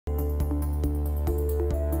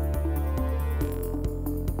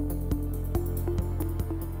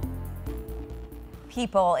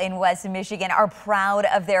People in West Michigan are proud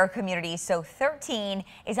of their community, so 13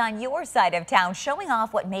 is on your side of town, showing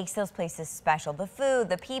off what makes those places special. The food,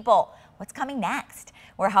 the people. What's coming next?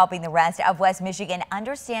 We're helping the rest of West Michigan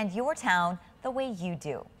understand your town the way you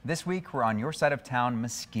do. This week, we're on your side of town,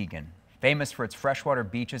 Muskegon. Famous for its freshwater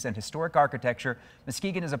beaches and historic architecture,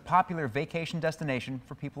 Muskegon is a popular vacation destination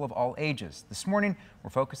for people of all ages. This morning, we're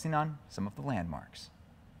focusing on some of the landmarks.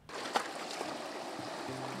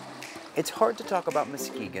 It's hard to talk about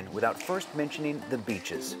Muskegon without first mentioning the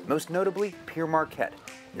beaches, most notably Pier Marquette,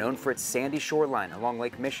 known for its sandy shoreline along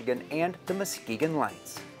Lake Michigan, and the Muskegon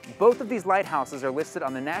Lights. Both of these lighthouses are listed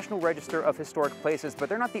on the National Register of Historic Places, but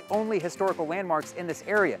they're not the only historical landmarks in this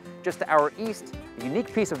area. Just to our east, a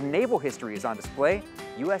unique piece of naval history is on display,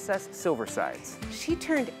 USS Silversides. She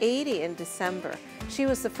turned 80 in December. She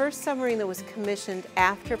was the first submarine that was commissioned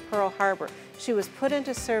after Pearl Harbor. She was put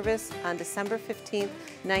into service on December 15,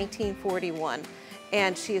 1941.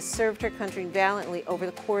 And she has served her country valiantly over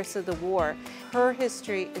the course of the war. Her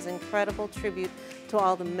history is an incredible tribute to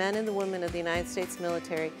all the men and the women of the United States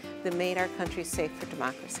military that made our country safe for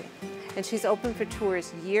democracy. And she's open for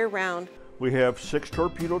tours year-round. We have 6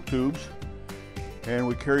 torpedo tubes, and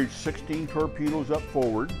we carried 16 torpedoes up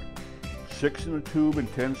forward, 6 in the tube and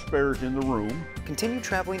 10 spares in the room. Continue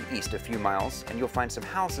traveling east a few miles, and you'll find some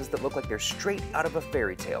houses that look like they're straight out of a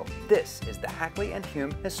fairy tale. This is the Hackley and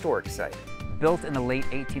Hume Historic Site. Built in the late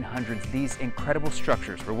 1800s, these incredible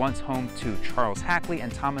structures were once home to Charles Hackley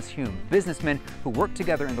and Thomas Hume, businessmen who worked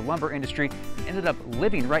together in the lumber industry and ended up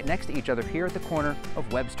living right next to each other here at the corner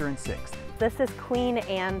of Webster and 6th. This is Queen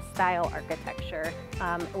Anne style architecture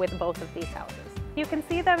with both of these houses. You can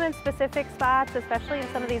see them in specific spots, especially in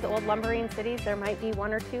some of these old lumbering cities. There might be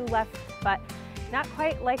 1 or 2 left, but not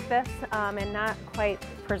quite like this and not quite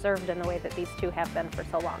preserved in the way that these two have been for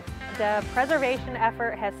so long. The preservation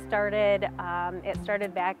effort has started, it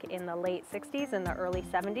started back in the late 60s and the early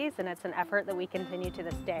 70s, and it's an effort that we continue to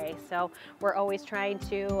this day. So we're always trying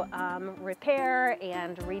to repair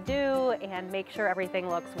and redo and make sure everything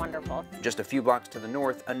looks wonderful. Just a few blocks to the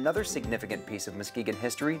north, another significant piece of Muskegon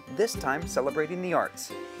history, this time celebrating the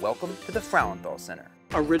arts. Welcome to the Frauenthal Center.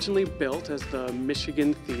 Originally built as the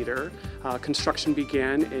Michigan Theater, construction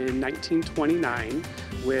began in 1929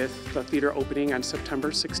 with the theater opening on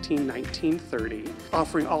September 16, 1930,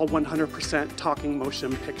 offering all 100% talking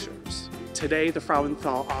motion pictures. Today, the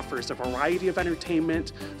Frauenthal offers a variety of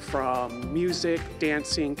entertainment from music,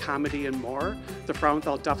 dancing, comedy, and more. The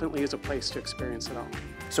Frauenthal definitely is a place to experience it all.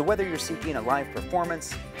 So whether you're seeking a live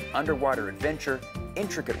performance, an underwater adventure,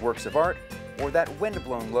 intricate works of art, or that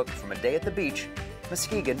wind-blown look from a day at the beach,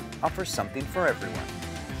 Muskegon offers something for everyone.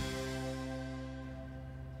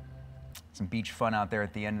 Some beach fun out there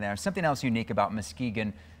at the end there. Something else unique about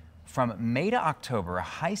Muskegon. From May to October, a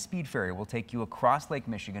high-speed ferry will take you across Lake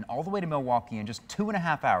Michigan all the way to Milwaukee in just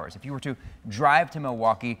 2.5 hours. If you were to drive to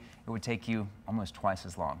Milwaukee, it would take you almost twice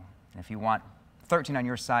as long. And if you want 13 on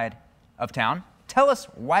your side of town, tell us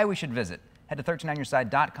why we should visit. Head to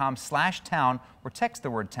 13onyourside.com/town or text the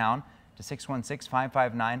word town to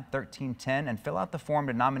 616-559-1310 and fill out the form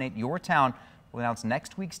to nominate your town. We'll announce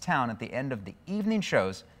next week's town at the end of the evening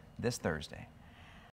shows this Thursday.